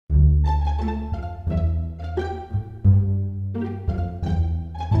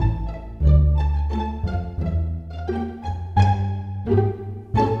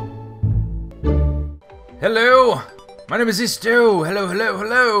Hello, my name is Zisteau.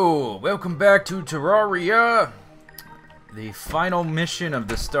 Hello. Welcome back to Terraria. The final mission of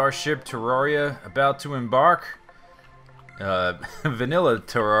the starship Terraria about to embark. Vanilla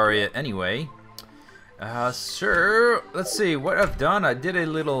Terraria anyway. So, let's see what I've done. I did a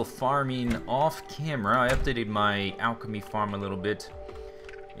little farming off camera. I updated my alchemy farm a little bit.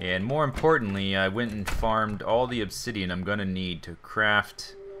 And more importantly, I went and farmed all the obsidian I'm gonna need to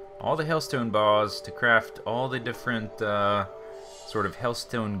craft all the hellstone bars, to craft all the different sort of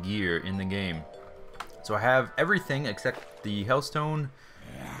hellstone gear in the game. So I have everything except the hellstone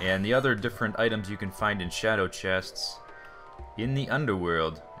and the other different items you can find in shadow chests in the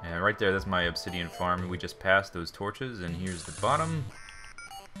underworld. And right there, that's my obsidian farm. We just passed those torches, and here's the bottom.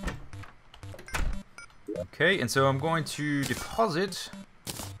 Okay, and so I'm going to deposit.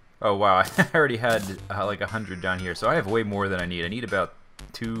 Oh wow, I already had like 100 down here, so I have way more than I need. I need about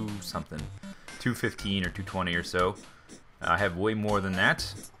 215 or 220 or so. I have way more than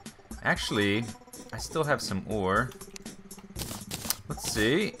that. Actually, I still have some ore. Let's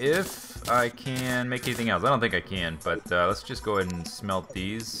see if I can make anything else. I don't think I can, but let's just go ahead and smelt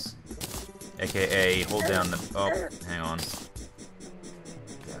these. AKA hold down the... Oh, hang on.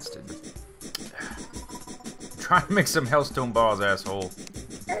 Bastard. I'm trying to make some hellstone balls, asshole.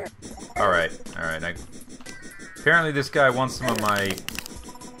 Alright. Apparently this guy wants some of my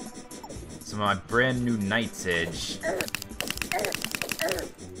brand new Night's Edge.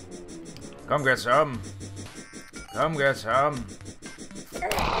 Come get some. Come get some.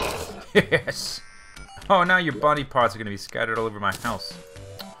 Yes. Oh, now your body parts are going to be scattered all over my house.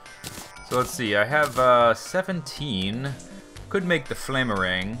 So let's see. I have 17. Could make the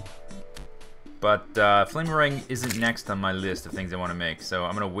flamerang. But flamerang isn't next on my list of things I want to make. So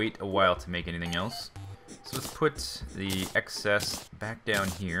I'm going to wait a while to make anything else. So let's put the excess back down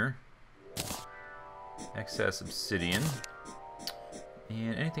here. Excess obsidian.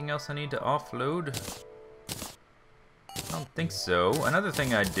 And anything else I need to offload? I don't think so. Another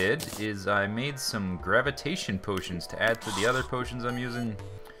thing I did is I made some gravitation potions to add to the other potions I'm using.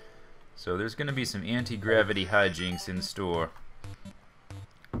 So there's going to be some anti-gravity hijinks in store.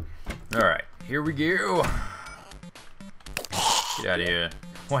 Alright, here we go. Get out of here.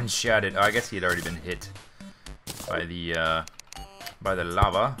 One-shotted. Oh, I guess he had already been hit by the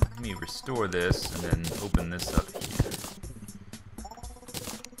lava. Let me restore this and then open this up here.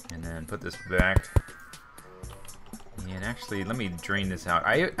 And then put this back. And actually, let me drain this out.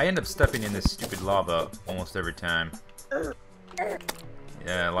 I end up stepping in this stupid lava almost every time.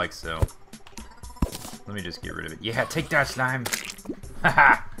 Yeah, like so. Let me just get rid of it. Yeah, take that, slime!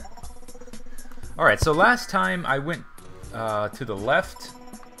 Haha! Alright, so last time I went to the left.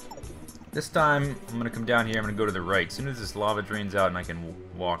 This time, I'm going to come down here, I'm going to go to the right. As soon as this lava drains out and I can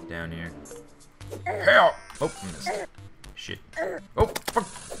walk down here. Help! Oh, I missed. Shit. Oh, fuck!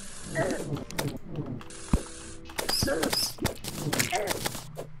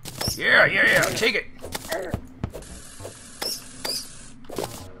 Yeah, take it!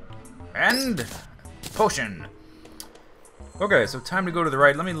 And... potion! Okay, so time to go to the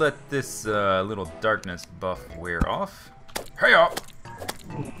right. Let me let this little darkness buff wear off. Hey up!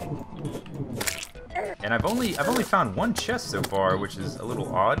 And I've only found one chest so far, which is a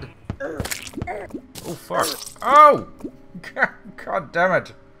little odd. Oh fuck! Oh! God damn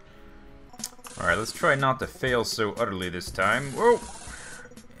it! All right, let's try not to fail so utterly this time. Whoa!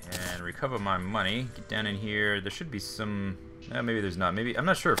 And recover my money. Get down in here. There should be some. Maybe there's not. Maybe I'm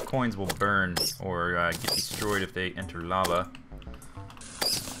not sure if coins will burn or get destroyed if they enter lava.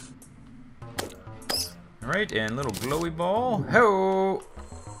 All right, and little glowy ball. Ho!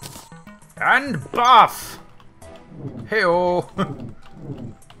 And buff! Hey-oh!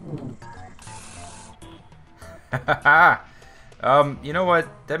 You know what?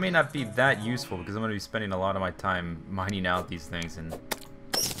 That may not be that useful because I'm going to be spending a lot of my time mining out these things, and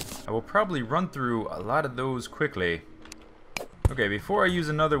I will probably run through a lot of those quickly. Okay, before I use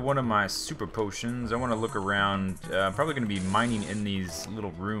another one of my super potions, I want to look around. I'm probably going to be mining in these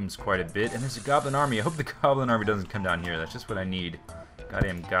little rooms quite a bit, and there's a goblin army. I hope the goblin army doesn't come down here. That's just what I need.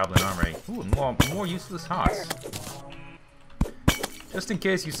 Goddamn goblin armory. Ooh, more useless hearts. Just in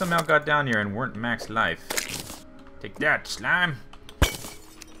case you somehow got down here and weren't max life. Take that, slime!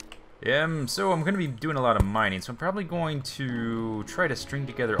 So I'm going to be doing a lot of mining, so I'm probably going to try to string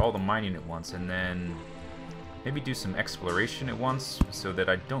together all the mining at once, and then maybe do some exploration at once, so that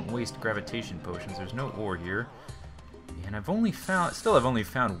I don't waste gravitation potions. There's no ore here. And I've only found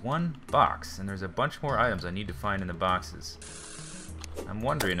one box, and there's a bunch more items I need to find in the boxes. I'm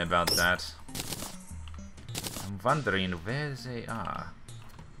wondering about that. I'm wondering where they are.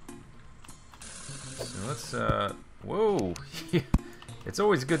 So let's, whoa! It's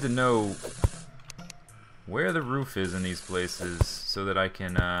always good to know where the roof is in these places so that I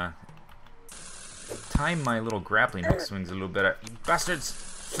can, time my little grappling hook swings a little better. Bastards!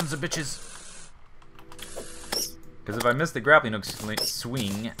 Sons of bitches! Because if I miss the grappling hook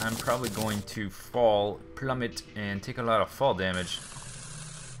swing, I'm probably going to fall, plummet, and take a lot of fall damage.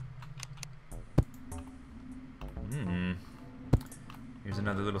 Here's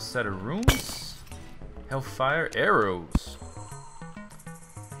another little set of rooms. Hellfire arrows.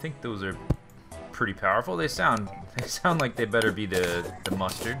 I think those are pretty powerful. They sound like they better be the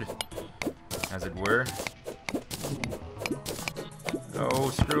mustard, as it were. Oh,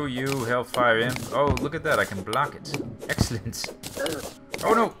 screw you, Hellfire Imp. Oh, look at that, I can block it. Excellent.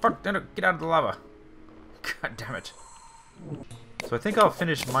 Oh no, fuck, no, get out of the lava. God damn it. So I think I'll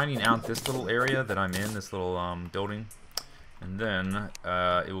finish mining out this little area that I'm in, this little building. And then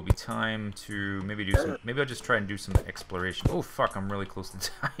it will be time to maybe do some, maybe I'll just try and do some exploration. Oh fuck, I'm really close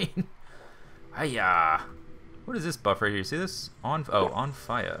to dying. Hiya. What is this buff right here? See this? On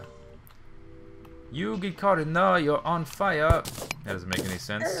fire. You get caught in there, you're on fire. That doesn't make any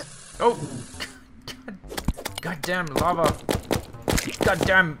sense. Oh! Goddamn lava!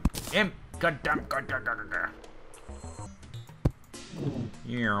 Goddamn imp! Goddamn!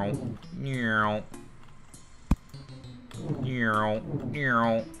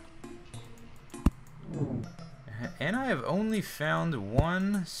 And I have only found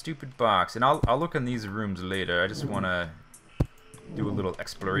one stupid box. And I'll look in these rooms later. I just want to do a little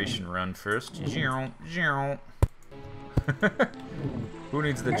exploration run first. Who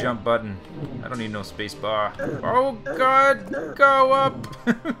needs the jump button? I don't need no space bar. Oh god, go up!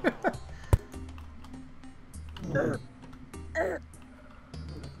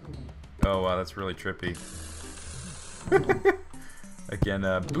 Oh wow, that's really trippy. Again,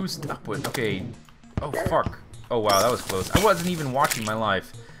 boost upward. Okay. Oh fuck. Oh wow, that was close. I wasn't even watching my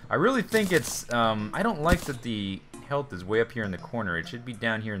life. I really think it's, I don't like that the health is way up here in the corner. It should be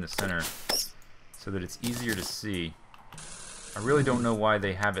down here in the center so that it's easier to see. I really don't know why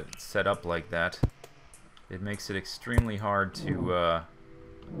they have it set up like that. It makes it extremely hard to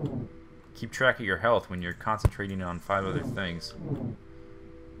keep track of your health when you're concentrating on 5 other things.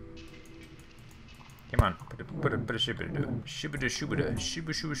 Come on, put a shibida, shibida, shubida,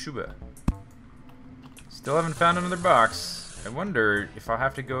 shiba, shuba, shuba. Still haven't found another box. I wonder if I'll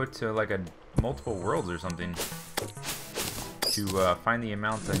have to go to like a multiple worlds or something to find the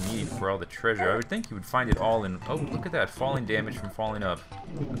amount I need for all the treasure. I would think you would find it all in... Oh, look at that. Falling damage from falling up.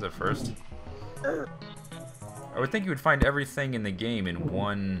 That's a first. I would think you would find everything in the game in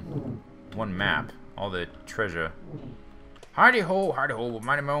one map. All the treasure. Hidey-ho,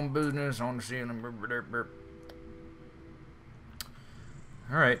 minding my own business on the ceiling.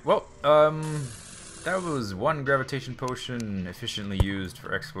 Alright, well, that was one gravitation potion efficiently used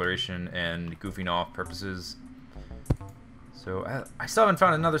for exploration and goofing off purposes. So I still haven't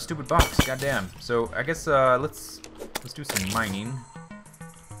found another stupid box. Goddamn. So I guess let's do some mining,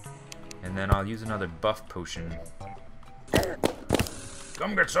 and then I'll use another buff potion.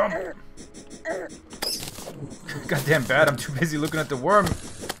 Come get some. Goddamn bad. I'm too busy looking at the worm.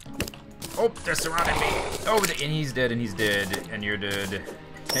 Oh, they're surrounding me. Oh, and he's dead, and he's dead, and you're dead,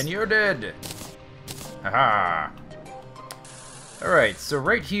 and you're dead. Haha. Alright, so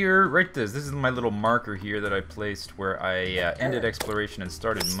right here, this is my little marker here that I placed where I ended exploration and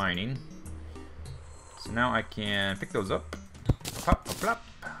started mining. So now I can pick those up. Pop, pop, plop.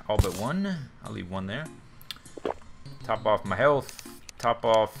 All but one. I'll leave one there. Top off my health. Top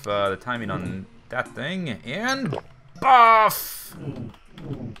off the timing on that thing. And buff!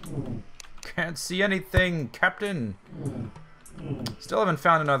 Can't see anything, Captain. Still haven't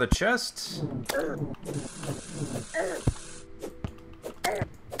found another chest.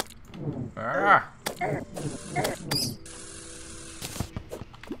 Ah!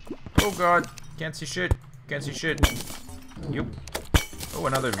 Oh god, can't see shit. Can't see shit. Yep. Oh,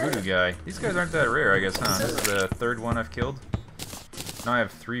 another voodoo guy. These guys aren't that rare, I guess, huh? This is the 3rd one I've killed. Now I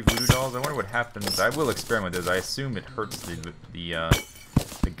have 3 voodoo dolls. I wonder what happens. I will experiment with this. I assume it hurts the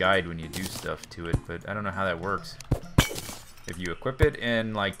guide when you do stuff to it, but I don't know how that works. If you equip it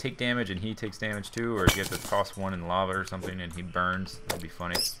and like take damage and he takes damage too, or you get to toss one in lava or something and he burns, that'd be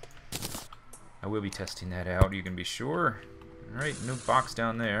funny. I will be testing that out, you can be sure. Alright, no box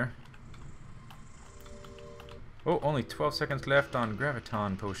down there. Oh, only 12 seconds left on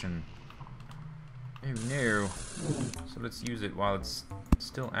Graviton Potion. Oh no. So let's use it while it's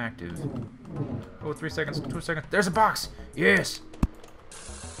still active. Oh, 3 seconds, 2 seconds. There's a box! Yes!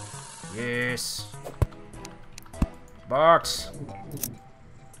 Yes! Box!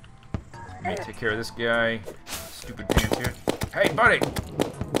 Let me take care of this guy. Stupid pants here. Hey, buddy!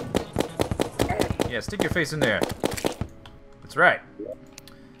 Yeah, stick your face in there. That's right.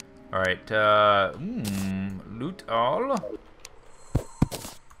 Alright, loot all.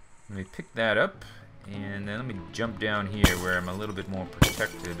 Let me pick that up. And then let me jump down here where I'm a little bit more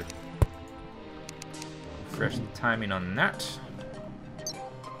protected. Refresh the timing on that.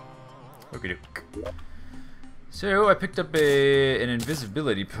 Okay. So I picked up an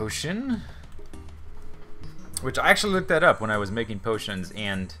invisibility potion, which I actually looked that up when I was making potions,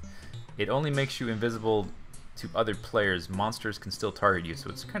 and it only makes you invisible to other players. Monsters can still target you, so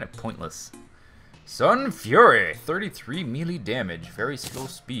it's kind of pointless. Sun Fury, 33 melee damage, very slow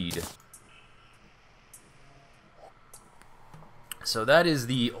speed. So that is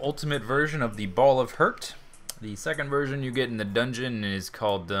the ultimate version of the Ball of Hurt. The second version you get in the dungeon is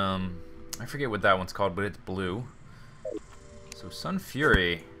called, I forget what that one's called, but it's blue. So Sun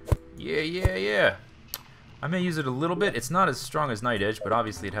Fury. Yeah. I may use it a little bit. It's not as strong as Night Edge, but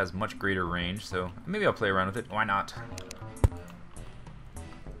obviously it has much greater range, so maybe I'll play around with it. Why not?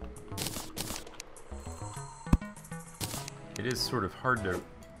 It is sort of hard to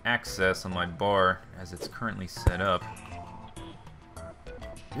access on my bar as it's currently set up.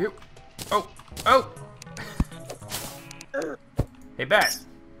 Yep. Oh! Hey, bat!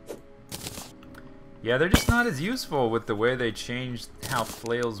 Yeah, they're just not as useful with the way they changed how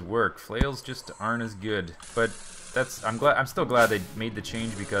flails work. Flails just aren't as good. But I'm still glad they made the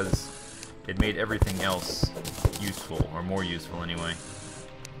change because it made everything else useful, or more useful anyway.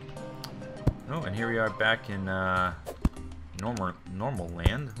 Oh, and here we are back in normal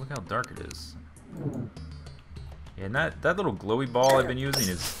land. Look how dark it is. And that little glowy ball I've been using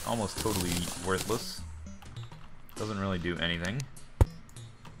is almost totally worthless. Doesn't really do anything.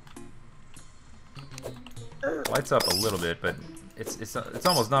 Lights up a little bit, but it's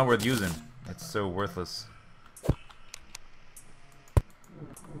almost not worth using. It's so worthless.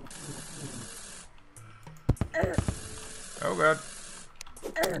 Oh god.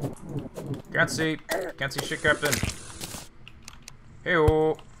 Can't see shit, Captain.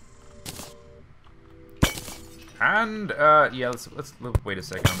 Hey-oh. And, yeah, let's wait a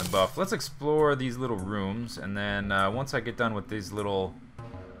second on the buff. Let's explore these little rooms, and then, once I get done with these little...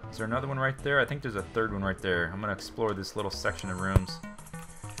 Is there another one right there? I think there's a third one right there. I'm gonna explore this little section of rooms.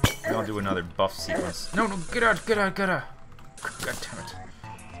 And I'll do another buff sequence. No, get out! God damn it.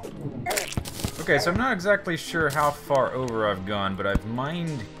 Okay, so I'm not exactly sure how far over I've gone, but I've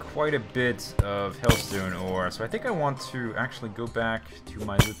mined quite a bit of Hellstone ore, so I think I want to actually go back to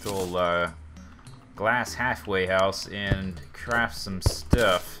my little, glass halfway house and craft some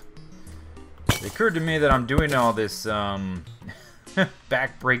stuff. It occurred to me that I'm doing all this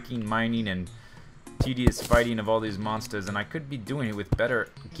back-breaking mining and tedious fighting of all these monsters, and I could be doing it with better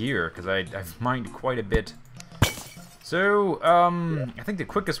gear because I've mined quite a bit. So I think the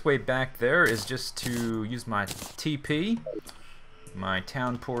quickest way back there is just to use my TP, my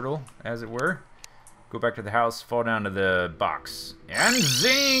town portal as it were, go back to the house, fall down to the box, and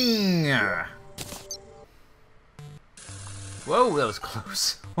zing! Whoa, that was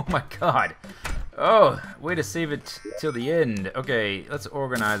close. Oh my god. Oh, way to save it till the end. Okay, let's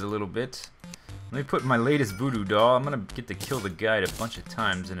organize a little bit. Let me put my latest voodoo doll. I'm gonna get to kill the guide a bunch of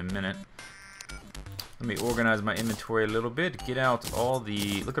times in a minute. Let me organize my inventory a little bit. Get out all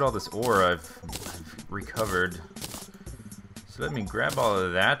the... Look at all this ore I've recovered. So let me grab all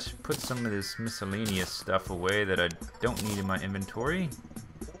of that. Put some of this miscellaneous stuff away that I don't need in my inventory.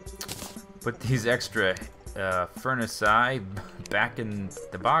 Put these extra... furnace eye back in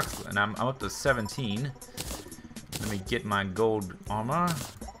the box, and I'm up to 17. Let me get my gold armor.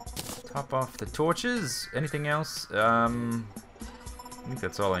 Top off the torches. Anything else? I think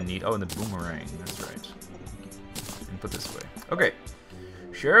that's all I need. Oh, and the boomerang. That's right. And put this away. Okay.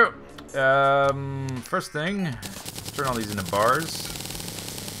 Sure. First thing, let's turn all these into bars.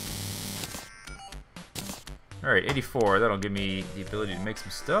 Alright, 84. That'll give me the ability to make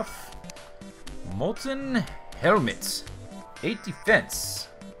some stuff. Molten helmets, 8 defense,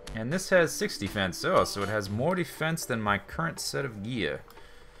 and this has 6 defense. Oh, so it has more defense than my current set of gear.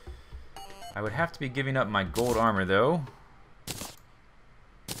 I would have to be giving up my gold armor though.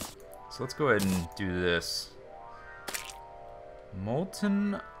 So let's go ahead and do this.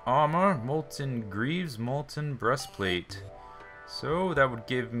 Molten armor, molten greaves, molten breastplate. So that would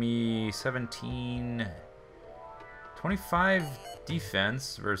give me 17, 25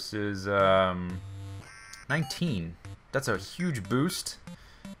 defense versus 19. That's a huge boost.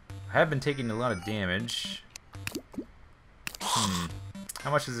 I have been taking a lot of damage. How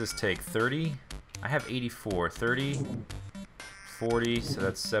much does this take? 30? I have 84. 30, 40, so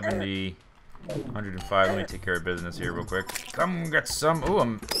that's 70. 105. Let me take care of business here real quick. Come get some. Ooh,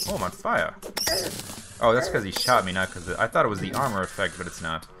 I'm on fire. Oh, that's because he shot me, not because I thought it was the armor effect, but it's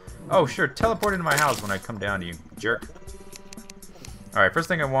not. Oh, sure. Teleport into my house when I come down to you, jerk. All right. First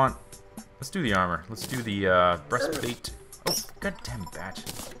thing I want. Let's do the armor. Let's do the breastplate. Oh, goddamn bat.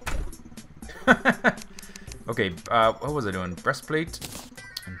 Okay. What was I doing? Breastplate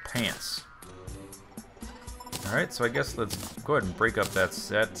and pants. Alright, so I guess let's go ahead and break up that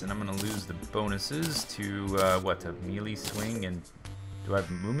set, and I'm going to lose the bonuses to, what, a melee swing, and do I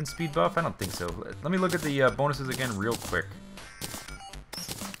have movement speed buff? I don't think so. Let me look at the bonuses again real quick.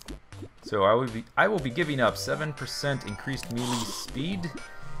 So I will be giving up 7% increased melee speed,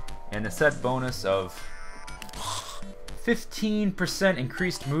 and a set bonus of 15%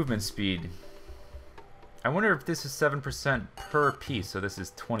 increased movement speed. I wonder if this is 7% per piece, so this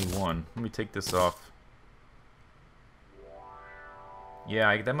is 21. Let me take this off.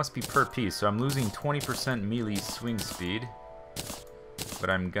 Yeah, that must be per piece, so I'm losing 20% melee swing speed, but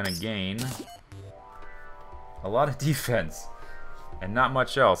I'm gonna gain a lot of defense and not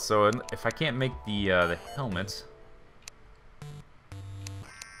much else. So if I can't make the helmet,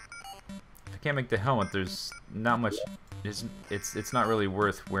 there's not much. It's not really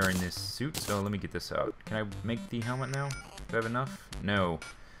worth wearing this suit. So let me get this out. Can I make the helmet now? Do I have enough? No.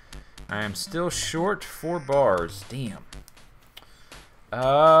 I am still short 4 bars. Damn.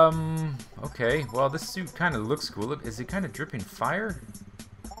 Okay, well, this suit kind of looks cool. Is it kind of dripping fire?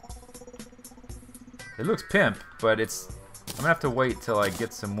 It looks pimp, but I'm gonna have to wait till I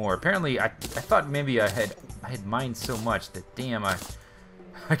get some more. Apparently, I thought maybe I had mined so much that, damn, I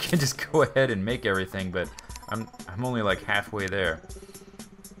can just go ahead and make everything, but I'm only like halfway there.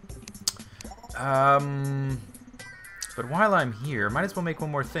 But while I'm here, might as well make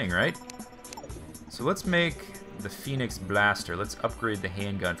one more thing, right? So let's make the Phoenix Blaster. Let's upgrade the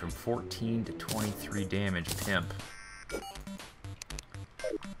handgun from 14 to 23 damage. Pimp.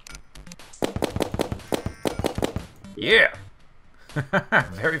 Yeah!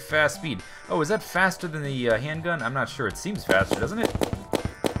 Very fast speed. Oh, is that faster than the handgun? I'm not sure. It seems faster, doesn't it?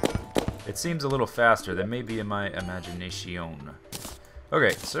 It seems a little faster. That may be in my imagination.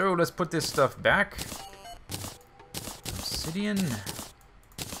 Okay, so let's put this stuff back. Obsidian.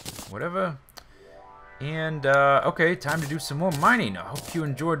 Whatever. And, okay, time to do some more mining. I hope you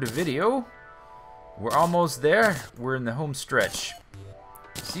enjoyed the video. We're almost there. We're in the home stretch.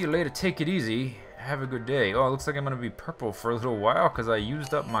 See you later. Take it easy. Have a good day. Oh, it looks like I'm going to be purple for a little while because I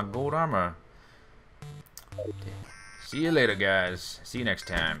used up my gold armor. See you later, guys. See you next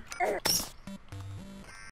time.